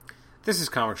This is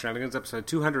Comic Shenanigans, episode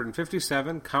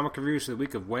 257, comic reviews for the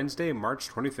week of Wednesday, March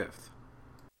 25th.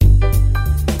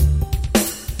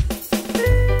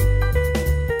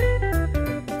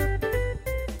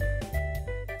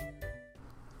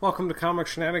 Welcome to Comic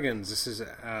Shenanigans. This is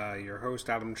your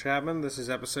host, Adam Chapman. This is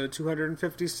episode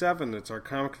 257. It's our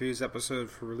comic reviews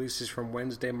episode for releases from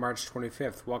Wednesday, March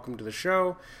 25th. Welcome to the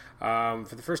show. For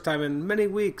the first time in many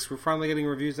weeks, we're finally getting a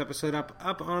reviews episode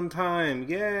up on time.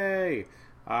 Yay!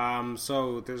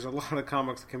 So there's a lot of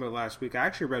comics that came out last week. I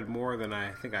actually read more than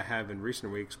I think I have in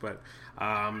recent weeks, but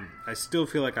I still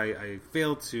feel like I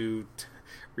failed to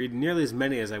read nearly as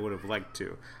many as I would have liked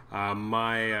to.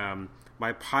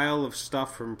 My pile of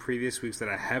stuff from previous weeks that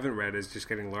I haven't read is just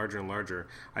getting larger and larger.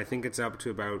 I think it's up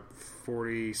to about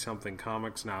 40-something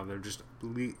comics now. They're just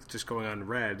going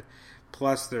unread.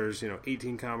 Plus, there's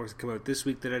 18 comics that come out this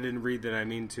week that I didn't read that I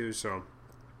mean to, so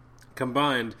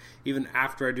combined, even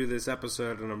after I do this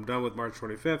episode and I'm done with March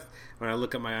 25th, when I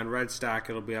look at my unread stack,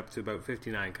 it'll be up to about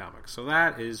 59 comics. So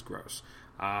that is gross.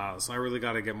 So I really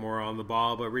got to get more on the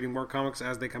ball about reading more comics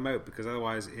as they come out, because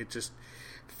otherwise it just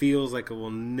feels like it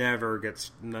will never get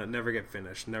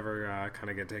finished, never kind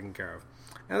of get taken care of.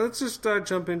 Now let's just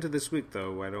jump into this week,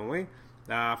 though, why don't we?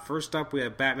 First up, we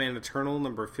have Batman Eternal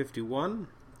number 51.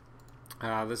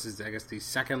 This is, I guess, the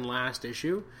second last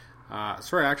issue. I'm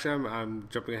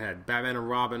jumping ahead. Batman and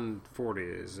Robin 40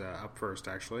 is up first,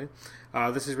 actually.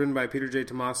 This is written by Peter J.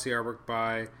 Tomasi, artwork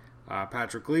by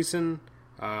Patrick Gleason.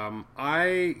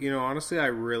 Honestly, I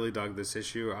really dug this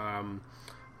issue.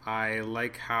 I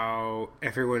like how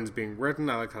everyone's being written.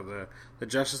 I like how the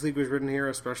Justice League was written here,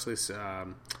 especially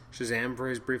Shazam for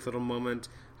his brief little moment.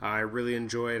 I really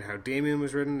enjoyed how Damian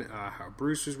was written, how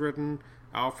Bruce was written,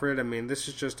 Alfred. I mean, this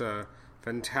is just a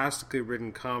fantastically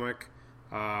written comic.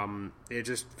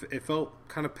 It felt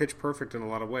kind of pitch perfect in a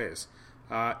lot of ways.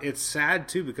 It's sad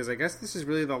too, because I guess this is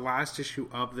really the last issue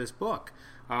of this book.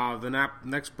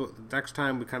 Next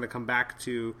time we kind of come back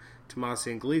to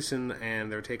Tomasi and Gleason and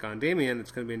their take on Damian,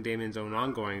 it's going to be in Damian's own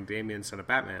ongoing, Damian Son of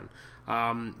Batman,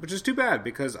 which is too bad,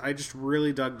 because I just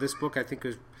really dug this book. I think it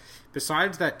was,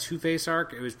 besides that Two-Face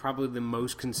arc, it was probably the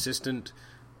most consistent,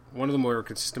 one of the more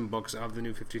consistent books of the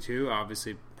New 52.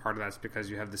 Obviously, part of that's because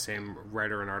you have the same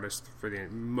writer and artist for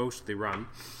most of the run.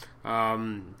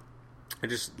 I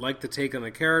just like the take on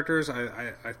the characters.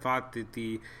 I thought that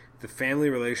the family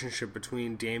relationship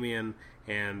between Damian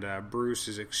and Bruce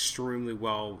is extremely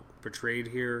well portrayed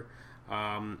here,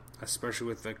 especially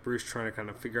with Bruce trying to kind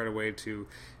of figure out a way to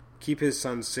keep his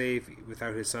son safe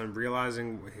without his son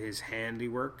realizing his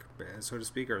handiwork, so to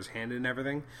speak, or his hand in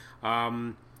everything.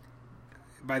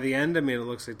 By the end, it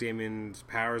looks like Damian's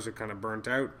powers are kind of burnt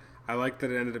out. I like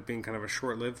that it ended up being kind of a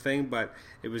short-lived thing, but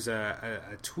it was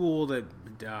a tool that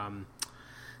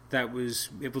was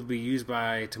able to be used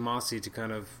by Tomasi to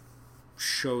kind of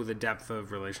show the depth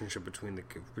of relationship between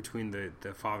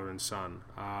the father and son.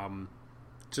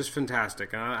 Just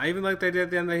fantastic. I even like the idea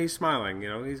at the end that he's smiling.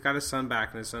 He's got his son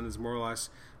back, and his son is more or less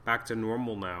back to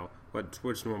normal now.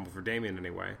 What's normal for Damian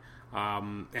anyway.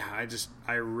 I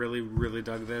really, really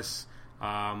dug this.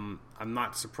 I'm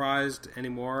not surprised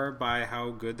anymore by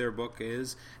how good their book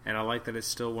is, and I like that it's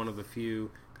still one of the few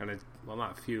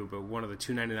not few, but one of the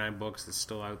 $2.99 books that's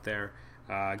still out there,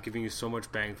 giving you so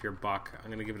much bang for your buck. I'm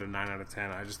going to give it a 9 out of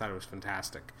 10. I just thought it was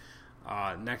fantastic.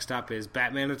 Next up is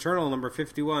Batman Eternal number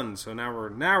 51. So now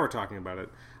we're talking about it.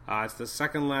 It's the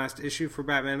second last issue for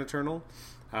Batman Eternal.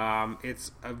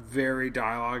 It's a very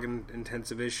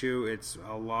dialogue-intensive issue. It's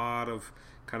a lot of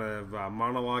kind of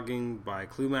monologuing by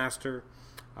Cluemaster.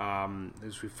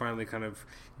 As we finally kind of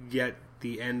get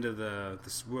the end of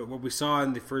what we saw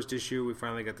in the first issue, we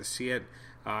finally get to see it.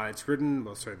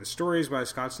 The story is by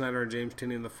Scott Snyder and James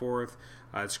Tynion IV.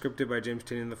 It's scripted by James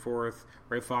Tynion IV.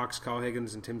 Ray Fox, Kyle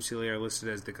Higgins, and Tim Seeley are listed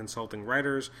as the consulting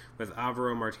writers, with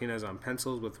Alvaro Martinez on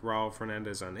pencils, with Raul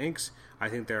Fernandez on inks. I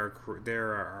think their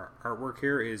artwork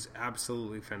here is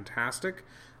absolutely fantastic.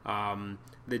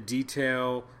 The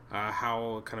detail,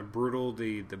 how kind of brutal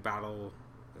the battle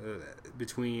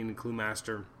between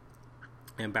Cluemaster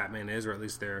and Batman is, or at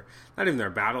least not even their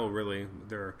battle really,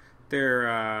 their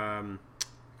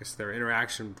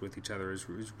interaction with each other is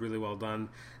really well done.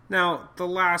 Now, the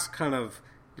last kind of,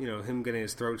 him getting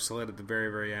his throat slit at the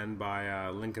very, very end by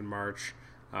Lincoln March,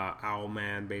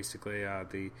 Owlman, basically,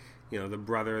 the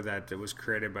brother that was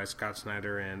created by Scott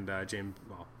Snyder and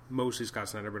mostly Scott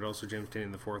Snyder, but also James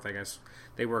Tynion IV, I guess.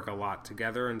 They work a lot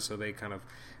together, and so they kind of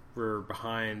were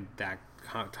behind that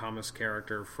Thomas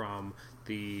character from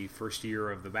the first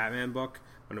year of the Batman book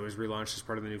when it was relaunched as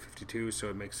part of the New 52, so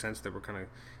it makes sense that we're kind of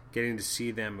getting to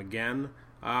see them again.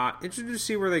 Interested to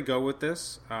see where they go with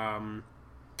this.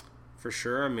 for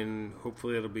sure. I mean,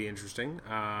 hopefully it'll be interesting.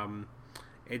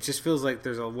 It just feels like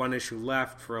there's one issue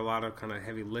left for a lot of kind of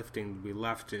heavy lifting to be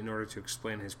left in order to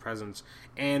explain his presence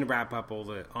and wrap up all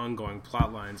the ongoing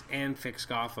plot lines and fix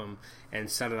Gotham and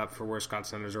set it up for where Scott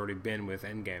Snyder's already been with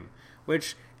Endgame.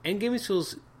 Which, Endgame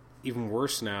feels even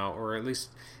worse now, or at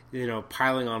least,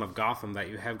 piling on of Gotham, that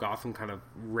you have Gotham kind of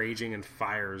raging in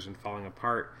fires and falling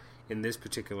apart in this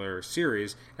particular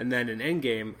series, and then in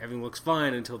Endgame, everything looks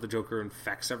fine until the Joker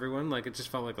infects everyone. Like, it just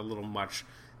felt like a little much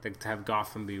to have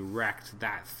Gotham be wrecked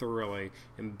that thoroughly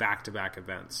in back-to-back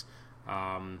events.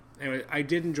 Anyway, I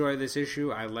did enjoy this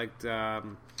issue. I liked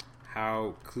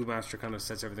how Cluemaster kind of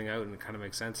sets everything out, and it kind of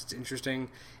makes sense. It's interesting.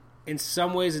 In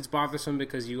some ways, it's bothersome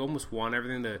because you almost want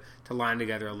everything to line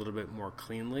together a little bit more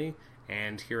cleanly,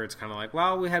 and here it's kind of like,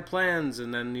 well, we had plans,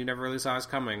 and then you never really saw us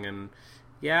coming, and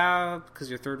yeah,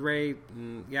 because you're third rate,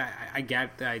 and yeah, I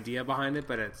get the idea behind it,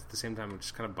 but at the same time, it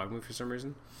just kind of bugged me for some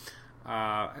reason.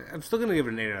 I'm still going to give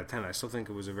it an 8 out of 10. I still think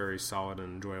it was a very solid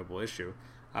and enjoyable issue.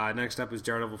 Next up is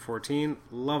Daredevil 14.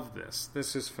 Love this.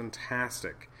 This is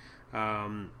fantastic.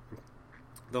 The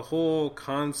whole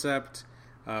concept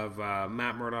of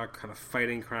Matt Murdock kind of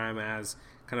fighting crime as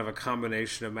kind of a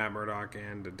combination of Matt Murdock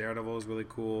and Daredevil is really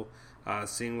cool.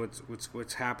 Seeing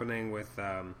what's happening with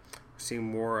seeing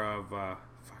more of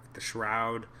the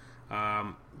Shroud.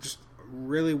 Just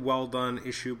really well done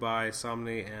issue by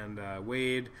Somni and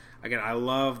Wade. Again, I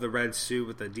love the red suit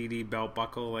with the DD belt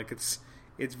buckle. Like, it's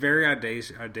very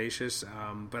audacious.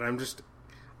 But I'm just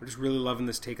really loving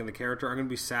this take on the character. I'm going to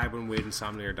be sad when Wade and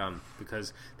Somni are done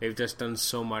because they've just done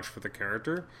so much for the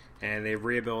character, and they've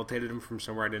rehabilitated him from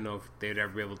somewhere I didn't know if they'd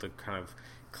ever be able to kind of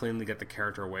cleanly get the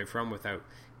character away from without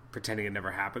pretending it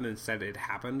never happened. Instead, it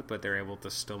happened, but they're able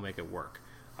to still make it work.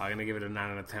 I'm going to give it a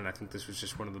 9 out of 10. I think this was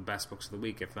just one of the best books of the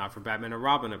week. If not for Batman and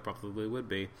Robin, it probably would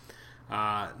be.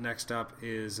 Next up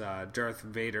is Darth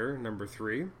Vader, number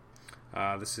 3.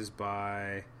 This is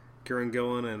by Kieran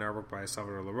Gillen and artwork by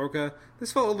Salvador Larroca.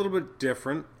 This felt a little bit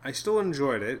different. I still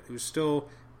enjoyed it. It was still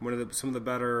some of the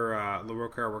better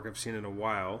Larroca artwork I've seen in a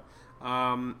while.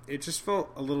 It just felt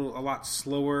a lot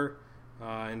slower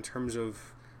in terms of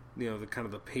the kind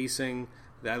of the pacing.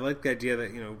 I like the idea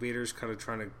that Vader's kind of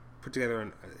trying to put together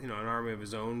an army of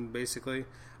his own, basically.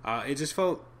 It just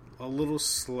felt a little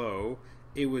slow.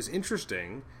 It was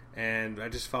interesting, and I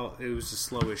just felt it was a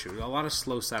slow issue. A lot of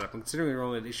slow setup. Considering we were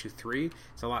only at issue 3,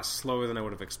 it's a lot slower than I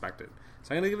would have expected.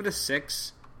 So I'm going to give it a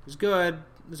 6. It was good.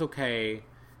 It was okay. It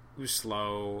was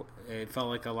slow. It felt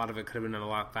like a lot of it could have been done a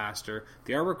lot faster.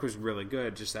 The artwork was really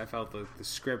good. Just I felt the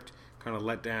script kind of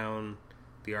let down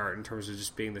the art in terms of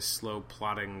just being this slow,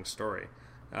 plotting story.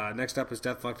 Next up is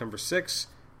Deathlock number 6.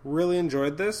 Really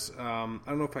enjoyed this. I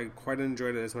don't know if I quite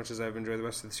enjoyed it as much as I've enjoyed the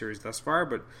rest of the series thus far,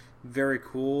 but very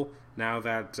cool now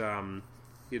that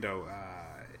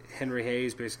Henry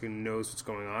Hayes basically knows what's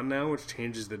going on now, which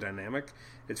changes the dynamic.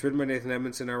 It's written by Nathan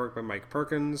Edmondson, artwork by Mike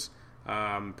Perkins.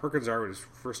 Perkins' art is,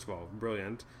 first of all,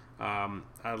 brilliant.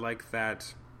 I like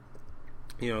that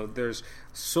there's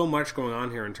so much going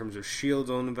on here in terms of S.H.I.E.L.D.'s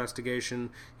own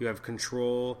investigation. You have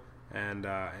Control and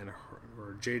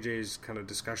JJ's kind of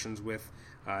discussions with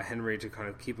Henry to kind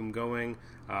of keep him going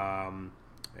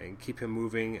and keep him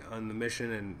moving on the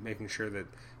mission and making sure that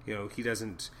he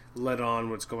doesn't let on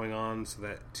what's going on so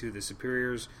that to the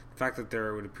superiors. The fact that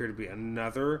there would appear to be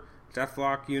another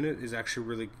Deathlock unit is actually a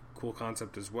really cool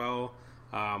concept as well.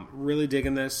 Really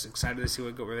digging this. Excited to see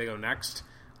where they go next.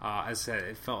 As I said,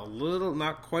 it felt a little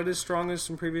not quite as strong as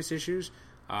some previous issues.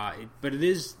 But it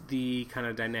is the kind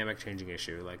of dynamic changing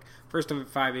issue. Like, first of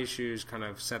 5 issues kind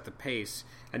of set the pace,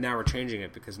 and now we're changing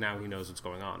it because now he knows what's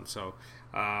going on. So,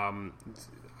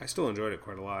 I still enjoyed it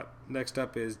quite a lot. Next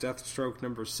up is Deathstroke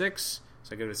number 6.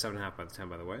 So I give it a 7.5 out of 10,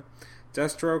 by the way.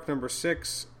 Deathstroke number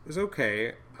 6 is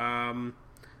okay.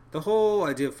 The whole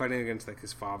idea of fighting against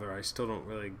his father, I still don't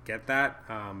really get that.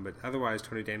 But otherwise,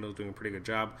 Tony Daniel's doing a pretty good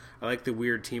job. I like the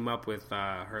weird team up with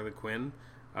Harley Quinn.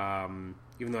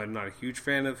 Even though I'm not a huge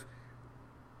fan of,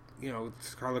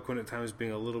 Harley Quinn at times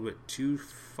being a little bit too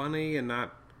funny and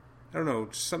not, I don't know,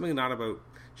 just something not about,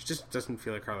 she just doesn't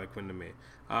feel like Harley Quinn to me.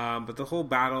 But the whole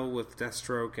battle with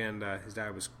Deathstroke and his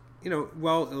dad was,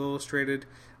 well illustrated.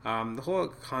 The whole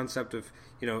concept of,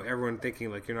 everyone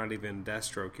thinking like you're not even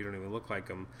Deathstroke, you don't even look like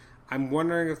him. I'm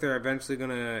wondering if they're eventually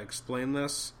going to explain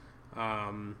this.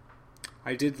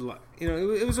 I did,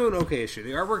 it was an okay issue.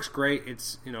 The artwork's great.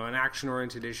 It's, an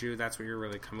action-oriented issue. That's what you're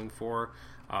really coming for.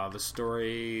 The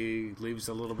story leaves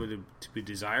a little bit to be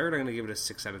desired. I'm going to give it a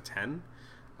 6 out of 10.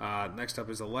 Next up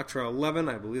is Elektra 11.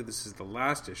 I believe this is the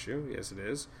last issue. Yes, it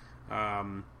is.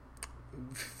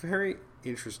 Very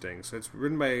interesting. So it's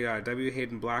written by W.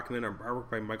 Hayden Blackman, artwork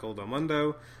by Michael Del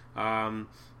Mundo.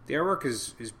 The artwork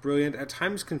is brilliant, at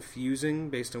times confusing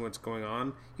based on what's going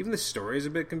on. Even the story is a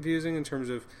bit confusing in terms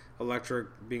of Elektra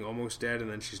being almost dead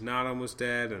and then she's not almost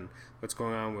dead, and what's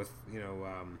going on with,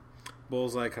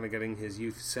 Bullseye kind of getting his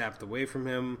youth sapped away from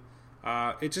him.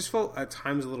 It just felt at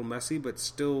times a little messy, but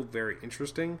still very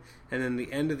interesting. And then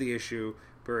the end of the issue,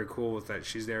 very cool with that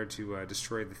she's there to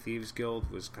destroy the Thieves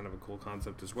Guild, was kind of a cool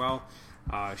concept as well.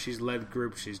 She's led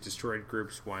groups, she's destroyed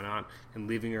groups, why not? And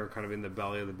leaving her kind of in the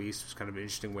belly of the beast was kind of an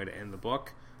interesting way to end the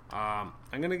book. I'm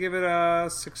going to give it a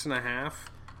 6.5.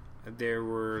 There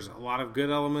was a lot of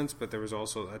good elements, but there was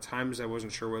also at times I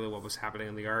wasn't sure really what was happening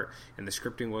in the art, and the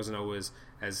scripting wasn't always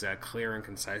as clear and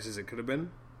concise as it could have been.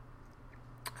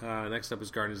 Next up is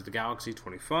Guardians of the Galaxy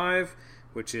 25,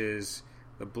 which is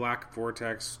the Black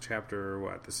Vortex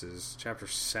chapter. This is chapter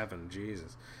 7.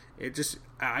 Jesus,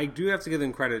 I do have to give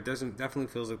them credit. It definitely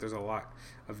feels like there's a lot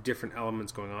of different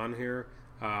elements going on here.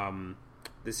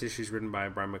 This issue is written by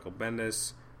Brian Michael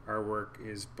Bendis. Artwork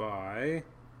is by,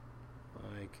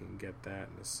 I can get that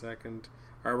in a second.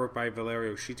 Artwork by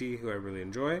Valerio Schiti, who I really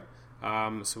enjoy.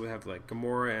 So we have like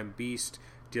Gamora and Beast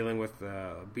dealing with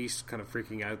Beast kind of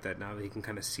freaking out that now that he can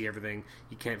kind of see everything,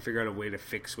 he can't figure out a way to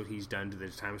fix what he's done to the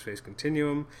time-space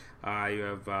continuum. You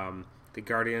have the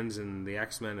Guardians and the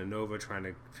X-Men and Nova trying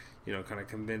to, kind of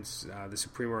convince the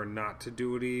Supremor not to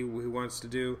do what he wants to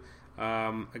do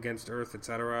against Earth,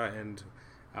 etc. And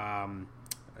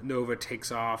Nova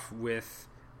takes off with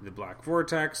the Black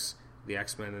Vortex. The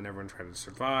X-Men and everyone try to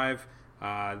survive.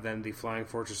 Then the Flying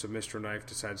Fortress of Mr. Knife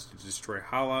decides to destroy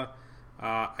Hala.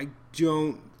 I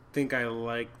don't think I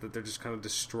like that they're just kind of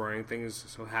destroying things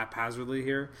so haphazardly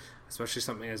here, especially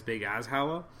something as big as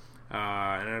Hala.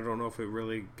 And I don't know if it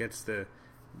really gets the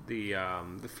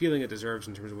feeling it deserves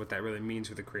in terms of what that really means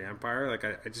for the Kree Empire. Like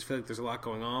I just feel like there's a lot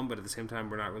going on, but at the same time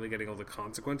we're not really getting all the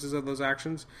consequences of those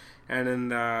actions. And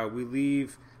then we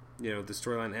leave, the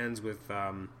storyline ends with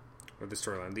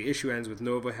the issue ends with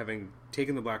Nova having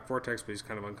taken the Black Vortex, but he's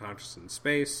kind of unconscious in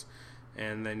space.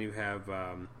 And then you have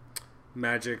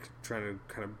Magic trying to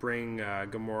kind of bring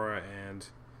Gamora and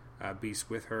Beast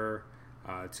with her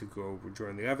to go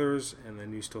join the others. And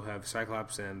then you still have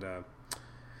Cyclops and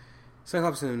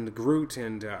Groot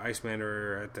and Iceman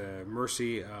are at the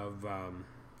mercy of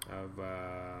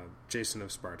Jason of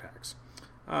Spartax.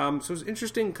 So it's an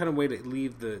interesting kind of way to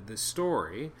leave the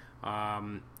story.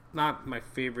 Not my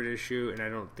favorite issue, and I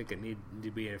don't think it needed to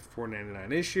be a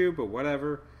 $4.99 issue, but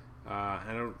whatever. I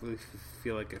don't really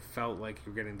feel like it felt like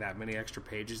you're getting that many extra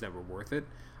pages that were worth it.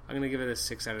 I'm going to give it a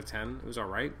 6 out of 10. It was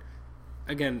alright.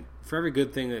 Again, for every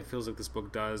good thing that it feels like this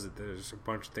book does, there's a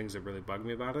bunch of things that really bug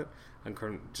me about it.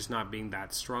 Just not being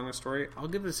that strong a story. I'll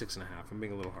give it a 6.5. I'm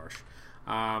being a little harsh.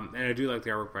 And I do like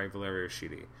the artwork by Valerio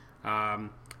Schiti.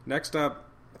 Next up,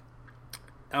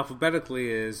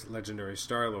 alphabetically is Legendary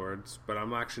Star-Lords, but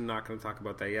I'm actually not going to talk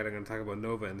about that yet. I'm going to talk about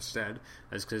Nova instead.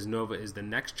 That's because Nova is the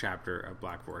next chapter of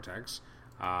Black Vortex.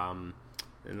 And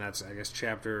that's, I guess,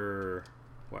 chapter...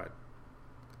 what?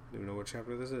 I don't even know what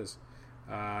chapter this is.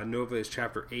 Nova is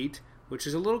chapter 8, which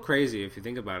is a little crazy if you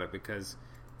think about it, because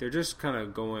they're just kind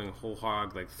of going whole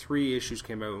hog. Like 3 issues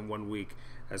came out in 1 week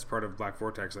as part of Black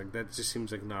Vortex. Like that just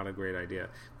seems like not a great idea.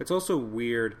 What's also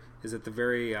weird is at the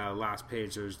very last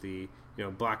page there's the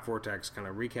Black Vortex kind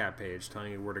of recap page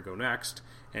telling you where to go next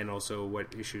and also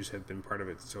what issues have been part of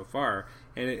it so far.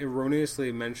 And it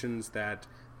erroneously mentions that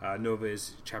Nova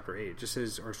is chapter 8. It just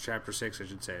says, or chapter 6 I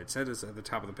should say. It said it's at the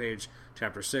top of the page,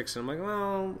 chapter 6, and I'm like,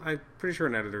 well, I'm pretty sure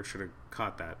an editor should have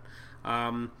caught that.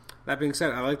 That being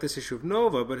said, I like this issue of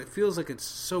Nova, but it feels like it's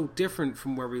so different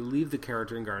from where we leave the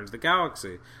character in Guardians of the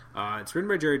Galaxy. It's written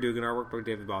by Jerry Dugan, artwork by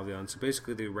David Baldeon, so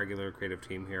basically the regular creative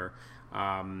team here.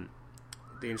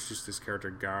 They introduced this character,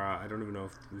 Gara. I don't even know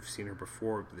if we've seen her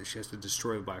before, but she has to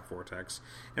destroy the Black Vortex.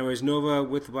 Anyways, Nova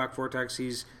with the Black Vortex,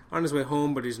 he's on his way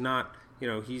home, but he's not,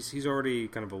 he's already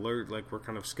kind of alert, like we're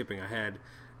kind of skipping ahead,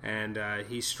 and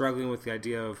he's struggling with the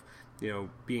idea of,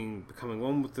 becoming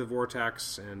one with the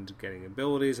Vortex and getting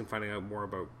abilities and finding out more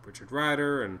about Richard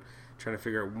Rider and trying to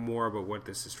figure out more about what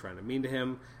this is trying to mean to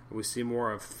him. We see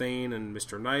more of Thane and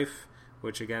Mr. Knife,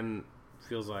 which again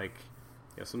feels like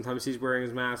sometimes he's wearing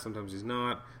his mask, sometimes he's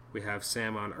not. We have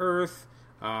Sam on Earth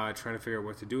trying to figure out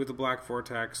what to do with the Black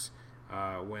Vortex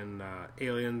when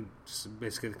Alien,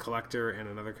 basically the Collector, and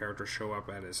another character show up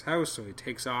at his house, so he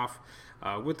takes off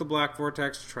with the Black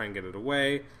Vortex to try and get it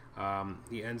away.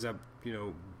 He ends up,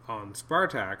 on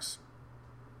Spartax,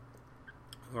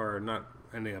 or not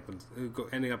ending up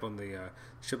on the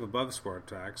ship above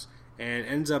Spartax, and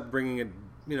ends up bringing it,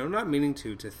 not meaning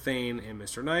to Thane and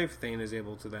Mr. Knife. Thane is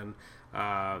able to then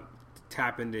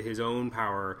tap into his own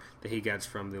power that he gets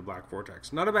from the Black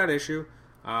Vortex. Not a bad issue.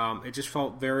 It just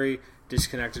felt very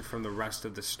disconnected from the rest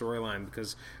of the storyline,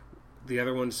 because the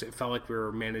other ones, it felt like we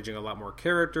were managing a lot more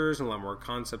characters and a lot more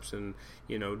concepts and,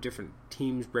 different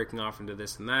teams breaking off into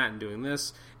this and that and doing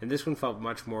this. And this one felt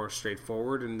much more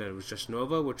straightforward, and that it was just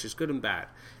Nova, which is good and bad.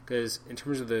 Because in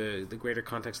terms of the greater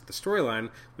context of the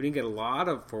storyline, we didn't get a lot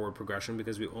of forward progression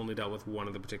because we only dealt with one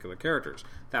of the particular characters.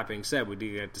 That being said, we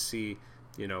did get to see,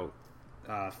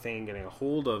 Thane getting a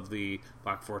hold of the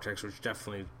Black Vortex, which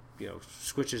definitely,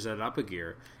 switches it up a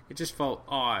gear. It just felt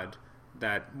odd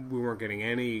that we weren't getting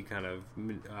any kind of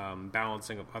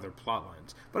balancing of other plot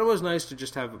lines. But it was nice to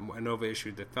just have a Nova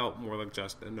issue that felt more like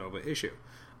just a Nova issue.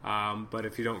 But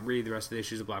if you don't read the rest of the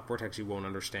issues of Black Vortex, you won't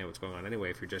understand what's going on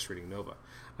anyway if you're just reading Nova.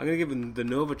 I'm going to give the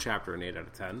Nova chapter an 8 out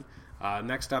of 10.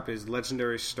 Next up is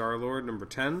Legendary Star-Lord number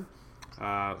 10.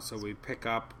 So we pick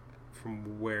up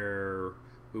from where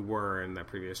we were in that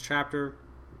previous chapter.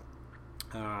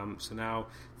 So now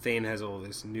Thane has all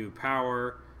this new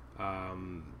power.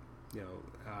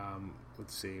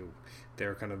 Let's see.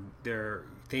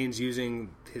 Thane's using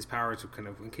his power to kind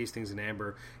of encase things in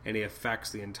amber, and he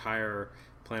affects the entire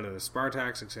planet of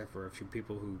Spartax, except for a few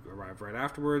people who arrive right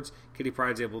afterwards. Kitty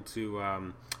Pryde's able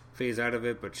to phase out of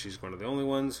it, but she's one of the only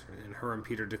ones. And her and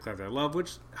Peter declare their love,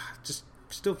 which just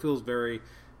still feels very,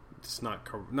 it's not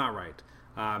right.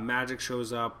 Magic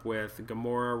shows up with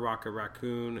Gamora, Rocket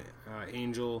Raccoon,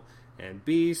 Angel, and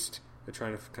Beast. They're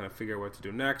trying to kind of figure out what to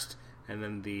do next. And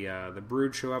then the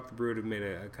Brood show up. The Brood have made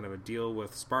a kind of a deal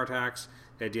with Spartax.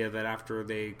 The idea that after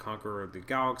they conquer the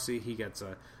galaxy, he gets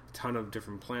a ton of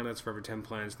different planets. For every 10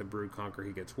 planets the Brood conquer,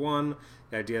 he gets one.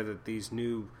 The idea that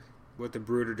what the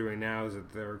Brood are doing now is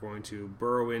that they're going to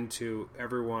burrow into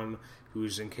everyone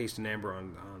who's encased in amber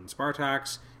on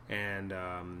Spartax, and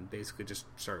basically just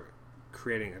start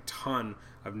creating a ton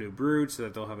of new Broods so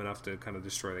that they'll have enough to kind of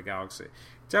destroy the galaxy.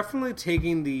 Definitely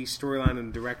taking the storyline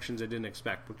in directions I didn't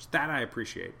expect, which that I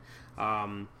appreciate.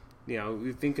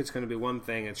 You think it's going to be one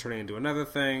thing, it's turning into another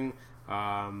thing.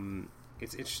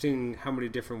 It's interesting how many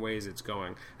different ways it's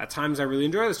going. At times I really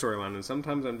enjoy the storyline, and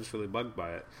sometimes I'm just really bugged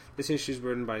by it. This issue is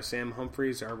written by Sam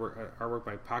Humphries, artwork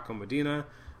by Paco Medina.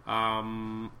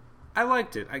 I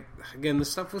liked it. Again, the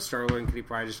stuff with Star-Lord and Kitty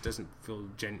Pryde just doesn't feel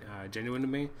genuine to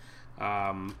me.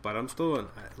 But I'm still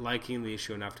liking the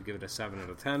issue enough to give it a 7 out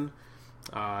of 10.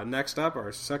 Next up,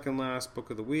 our second last book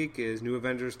of the week is New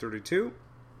Avengers 32.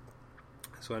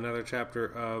 So another chapter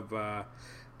of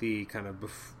the kind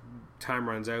of time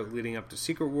runs out leading up to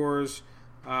Secret Wars.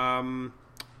 I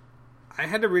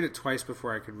had to read it twice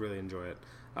before I could really enjoy it.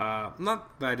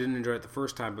 Not that I didn't enjoy it the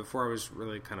first time, before I was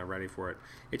really kind of ready for it.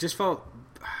 It just felt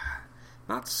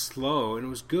not slow, and it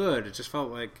was good. It just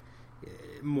felt like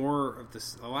more of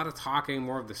this, a lot of talking,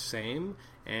 more of the same,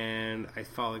 and I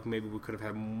felt like maybe we could have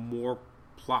had more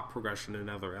plot progression in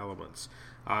other elements.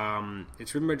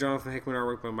 It's written by Jonathan Hickman,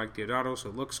 artwork by Mike Deodato, so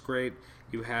it looks great.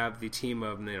 You have the team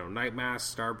of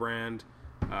Nightmask, Starbrand,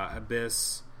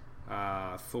 Abyss,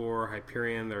 Thor,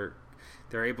 Hyperion.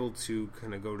 They're able to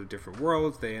kind of go to different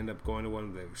worlds. They end up going to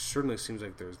one that certainly seems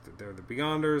like they're the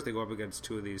Beyonders. They go up against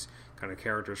two of these kind of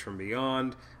characters from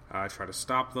Beyond, try to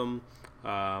stop them.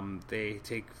 They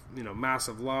take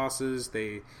massive losses.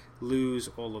 They lose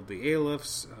all of the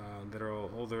Alephists.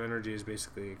 All their energy is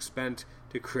basically expent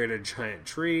to create a giant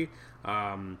tree.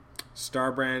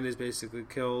 Starbrand is basically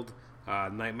killed.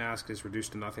 Nightmask is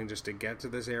reduced to nothing just to get to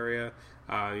this area.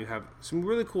 You have some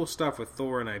really cool stuff with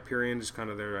Thor and Hyperion, just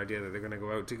kind of their idea that they're going to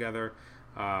go out together.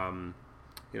 They're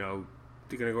going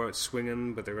to go out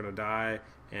swinging, but they're going to die.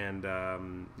 And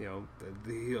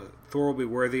Thor will be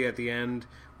worthy at the end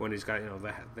when he's got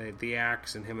the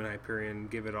axe, and him and Hyperion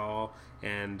give it all,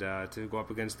 and to go up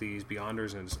against these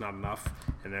Beyonders, and it's not enough,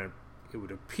 and then it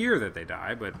would appear that they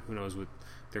die, but who knows what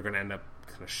they're going to end up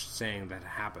kind of saying that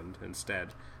happened instead.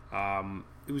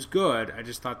 It was good. I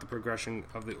just thought the progression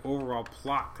of the overall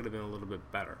plot could have been a little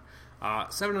bit better.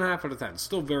 7.5 out of 10,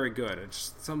 still very good.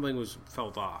 Something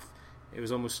felt off. It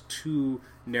was almost too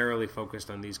narrowly focused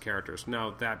on these characters.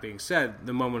 Now, that being said,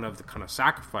 the moment of the kind of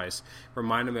sacrifice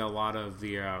reminded me a lot of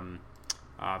the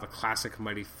classic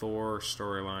Mighty Thor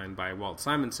storyline by Walt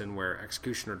Simonson, where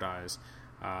Executioner dies,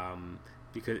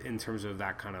 because in terms of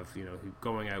that kind of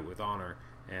going out with honor,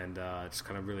 and it's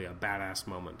kind of really a badass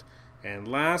moment. And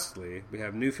lastly, we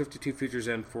have New 52 Futures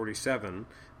End 47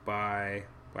 by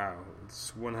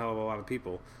it's one hell of a lot of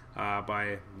people.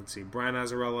 By Brian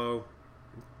Azzarello,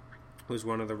 who's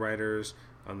one of the writers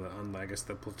on I guess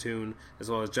the platoon, as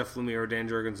well as Jeff Lemire, Dan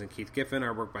Jurgens, and Keith Giffen.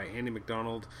 Artwork by Andy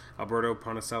McDonald, Alberto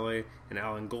Ponticelli, and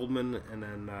Alan Goldman, and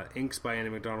then inks by Andy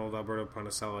McDonald, Alberto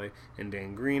Ponticelli, and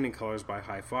Dan Green, and colors by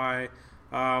Hi-Fi.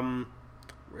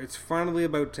 It's finally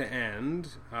about to end.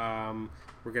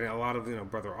 We're getting a lot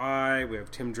of Brother Eye. We have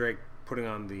Tim Drake putting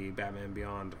on the Batman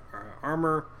Beyond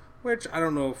armor, which I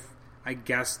don't know if. I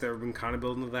guess they've been kind of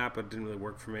building to that, but it didn't really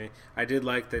work for me. I did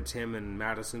like that Tim and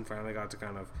Madison finally got to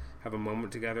kind of have a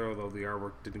moment together, although the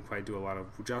artwork didn't quite do a lot of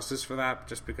justice for that,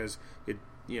 just because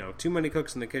too many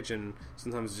cooks in the kitchen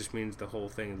sometimes it just means the whole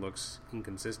thing looks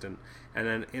inconsistent. And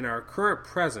then in our current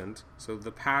present, so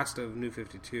the past of New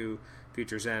 52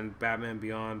 Futures End, Batman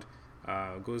Beyond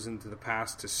goes into the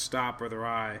past to stop Brother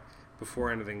Eye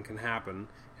before anything can happen,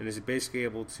 and is basically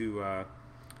able to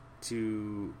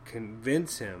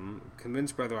convince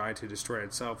Brother Eye to destroy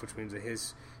itself, which means that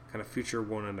his kind of future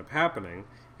won't end up happening.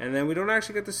 And then we don't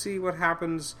actually get to see what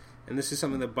happens, and this is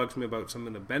something that bugs me about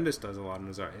something that Bendis does a lot in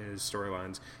his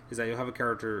storylines, is that you'll have a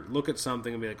character look at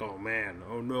something and be like, oh man,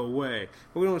 oh no way,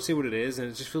 but we don't see what it is, and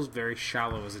it just feels very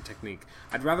shallow as a technique.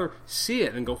 I'd rather see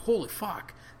it and go, holy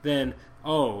fuck, than,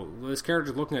 oh, this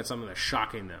character's looking at something that's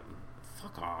shocking them.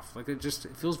 Fuck off. Like, it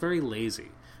feels very lazy.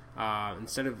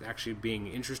 Instead of actually being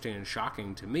interesting and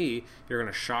shocking to me, you're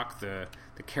going to shock the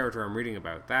character I'm reading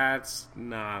about. That's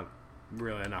not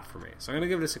really enough for me. So I'm going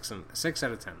to give it a 6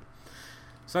 out of 10.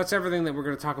 So that's everything that we're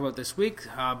going to talk about this week.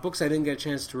 Books I didn't get a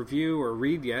chance to review or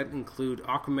read yet include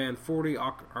Aquaman 40,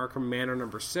 Arkham Manor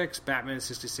number 6, Batman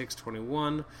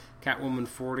 6621, Catwoman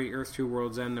 40, Earth 2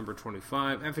 World's End number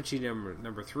 25, Effigy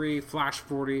number 3, Flash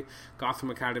 40,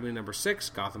 Gotham Academy number 6,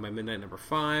 Gotham by Midnight number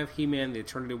 5, He-Man The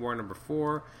Eternity War number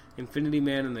 4, Infinity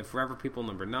Man and the Forever People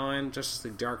number 9, Justice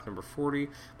League Dark number 40,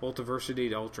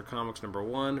 Multiversity Ultra Comics number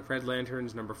 1, Red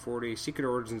Lanterns number 40, Secret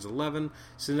Origins 11,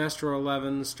 Sinestro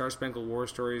 11, Star Spangled War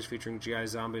Stories featuring G.I.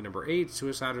 Zombie number 8,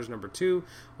 Suiciders number 2,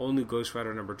 All New Ghost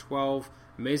Rider number 12,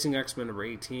 Amazing X-Men number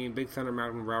 18, Big Thunder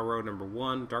Mountain Railroad number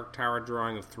 1, Dark Tower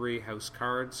Drawing of 3, House of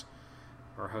Cards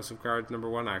number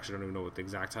 1. I actually don't even know what the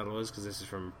exact title is because this is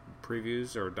from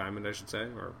previews, or Diamond I should say,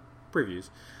 or previews.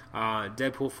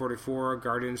 Deadpool 44,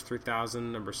 Guardians 3000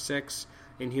 number 6,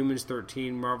 Inhumans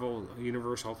 13, Marvel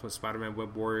Universe Ultimate Spider-Man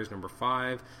Web Warriors number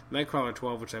 5, Nightcrawler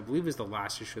 12, which I believe is the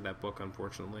last issue of that book,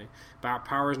 unfortunately, Bat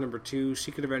Powers number 2,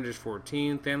 Secret Avengers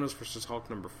 14, Thanos vs. Hulk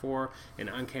number 4, and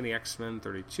Uncanny X-Men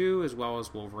 32, as well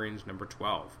as Wolverines number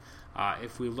 12.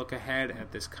 If we look ahead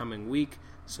at this coming week,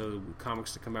 so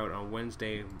comics to come out on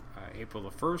Wednesday, April the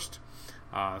 1st,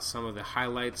 some of the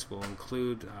highlights will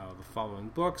include the following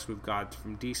books. We've got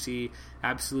from DC,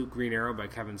 Absolute Green Arrow by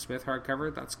Kevin Smith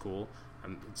hardcover. That's cool.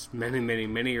 It's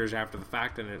many years after the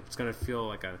fact, and it's going to feel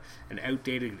like an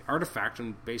outdated artifact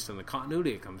based on the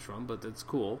continuity it comes from, but it's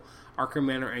cool. Arkham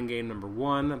Manor Endgame number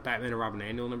 1, Batman and Robin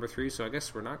Annual number 3, so I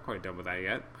guess we're not quite done with that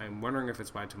yet. I'm wondering if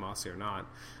it's by Tomasi or not.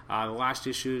 The last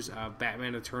issues of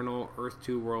Batman Eternal, Earth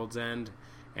 2 World's End,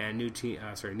 and New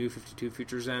 52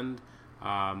 Futures End.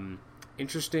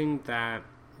 Interesting that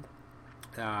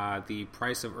the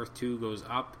price of Earth 2 goes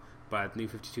up, but New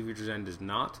 52 Futures End does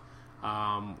not.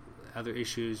 Other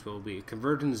issues will be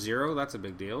Convergence Zero, that's a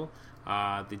big deal.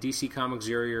 The DC Comics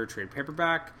Zero Year trade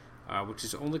paperback, which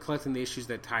is only collecting the issues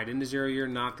that tied into Zero Year,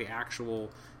 not the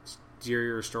actual Zero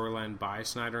Year storyline by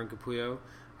Snyder and Capullo.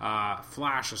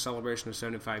 Flash, a celebration of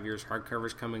 75 years hardcover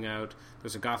is coming out.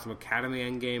 There's a Gotham Academy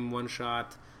Endgame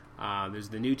one-shot. There's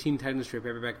the new Teen Titans trade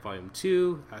paperback volume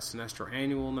 2, Sinestro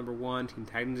Annual number 1, Teen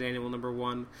Titans Annual number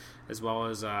 1, as well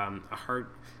as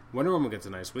Wonder Woman gets a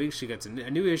nice week. She gets a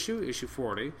new issue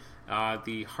 40.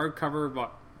 The hardcover,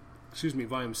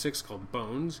 volume 6 called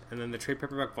Bones, and then the trade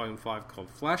paperback volume 5 called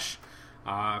Flesh.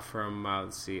 From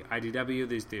IDW,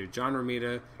 there's the John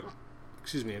Romita,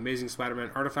 Amazing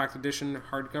Spider-Man Artifact Edition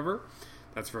hardcover.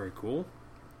 That's very cool.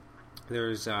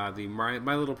 There's the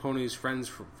My Little Ponies Friends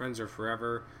Are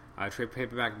Forever trade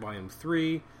paperback volume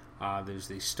 3. There's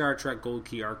the Star Trek Gold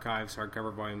Key Archives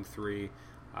hardcover volume 3.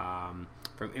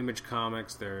 From Image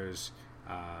Comics, there's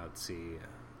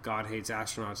God Hates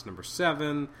Astronauts number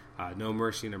 7, No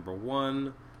Mercy number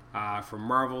 1. From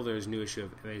Marvel, there's a new issue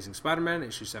of Amazing Spider-Man,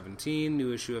 issue 17,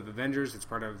 new issue of Avengers, it's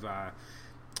part of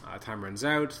Time Runs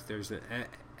Out. There's the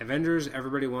Avengers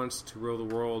Everybody Wants to Rule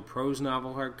the World prose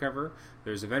novel hardcover.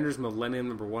 There's Avengers Millennium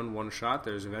number 1 one-shot.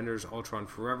 There's Avengers Ultron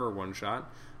Forever one-shot.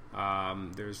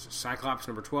 There's Cyclops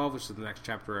number 12, which is the next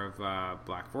chapter of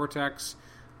Black Vortex.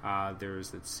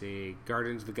 There's,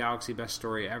 Guardians of the Galaxy Best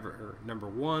Story Ever number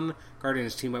 1,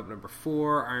 Guardians Team Up number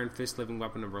 4, Iron Fist Living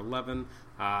Weapon number 11,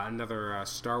 another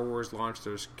Star Wars launch.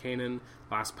 There's Kanan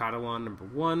Last Padawan number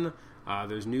 1,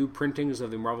 There's new printings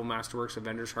of the Marvel Masterworks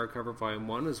Avengers hardcover Volume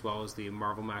 1, as well as the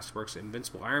Marvel Masterworks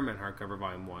Invincible Iron Man hardcover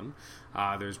Volume 1.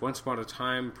 There's Once Upon a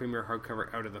Time Premier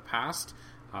hardcover Out of the Past,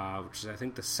 which is, I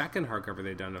think, the second hardcover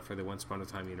they've done for the Once Upon a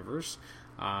Time universe.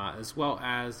 As well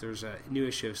as there's a new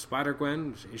issue of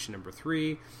Spider-Gwen, issue number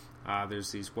 3.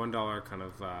 There's these $1 kind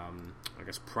of,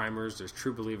 primers. There's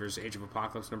True Believers, Age of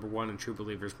Apocalypse number 1, and True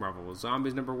Believers, Marvel with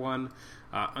Zombies number 1.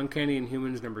 Uncanny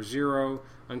Inhumans number 0,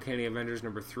 Uncanny Avengers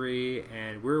number 3,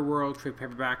 and Weird World trade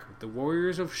paperback, The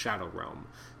Warriors of Shadow Realm.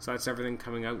 So that's everything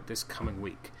coming out this coming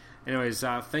week. Anyways,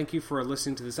 thank you for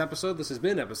listening to this episode. This has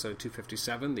been episode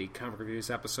 257, the comic reviews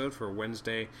episode for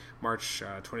Wednesday, March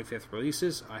 25th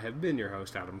releases. I have been your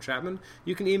host, Adam Chapman.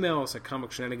 You can email us at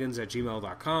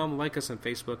comicshenanigans@gmail.com, like us on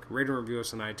Facebook, rate and review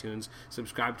us on iTunes,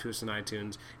 subscribe to us on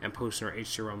iTunes, and post in our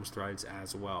HC Realms threads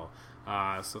as well.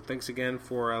 So thanks again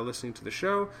for listening to the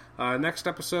show. Next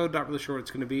episode, not really sure what it's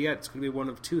going to be yet. It's going to be one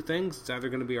of two things. It's either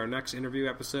going to be our next interview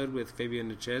episode with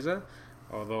Fabian Nicieza,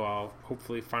 although I'll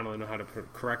hopefully finally know how to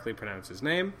correctly pronounce his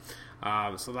name.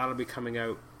 So that'll be coming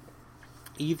out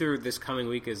either this coming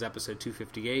week as episode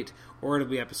 258, or it'll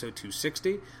be episode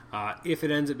 260. If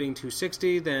it ends up being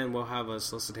 260, then we'll have a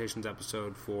solicitations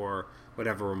episode for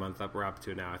whatever month we're up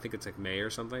to now. I think it's like May or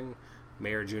something,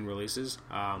 May or June releases.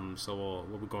 So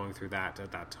we'll be going through that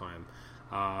at that time.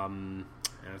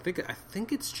 And I think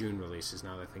it's June releases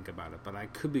now that I think about it, but I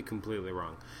could be completely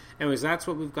wrong. Anyways, that's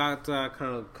what we've got kind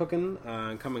of cooking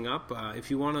and coming up.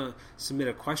 If you want to submit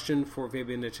a question for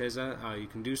Fabian Nicieza, you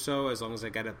can do so as long as I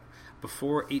get it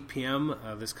before 8 p.m.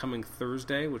 This coming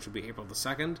Thursday, which will be April the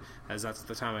 2nd, as that's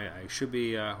the time I should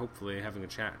be hopefully having a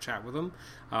chat with him.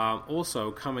 Also,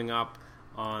 coming up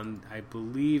on, I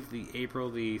believe, the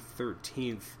April the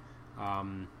 13th,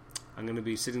 I'm going to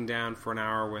be sitting down for an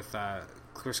hour with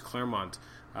Chris Claremont,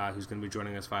 who's going to be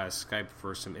joining us via Skype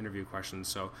for some interview questions.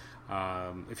 So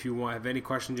if you have any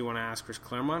questions you want to ask Chris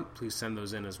Claremont, please send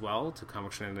those in as well to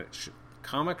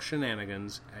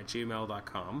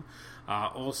comicshenanigans@gmail.com.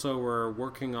 Also, we're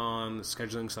working on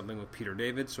scheduling something with Peter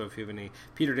David, so if you have any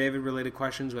Peter David related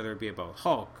questions, whether it be about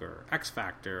Hulk or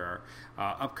X-Factor or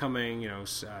upcoming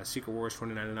Secret Wars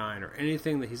 2099 or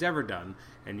anything that he's ever done,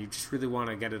 and you just really want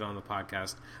to get it on the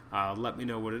podcast, let me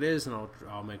know what it is, and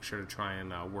I'll make sure to try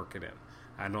and work it in,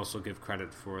 and also give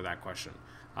credit for that question.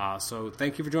 So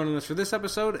thank you for joining us for this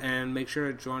episode, and make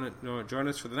sure to join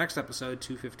us for the next episode,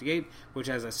 258, which,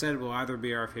 as I said, will either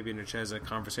be our Fabian Nicieza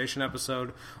conversation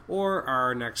episode or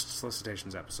our next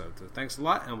solicitations episode. So thanks a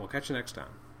lot, and we'll catch you next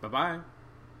time. Bye-bye.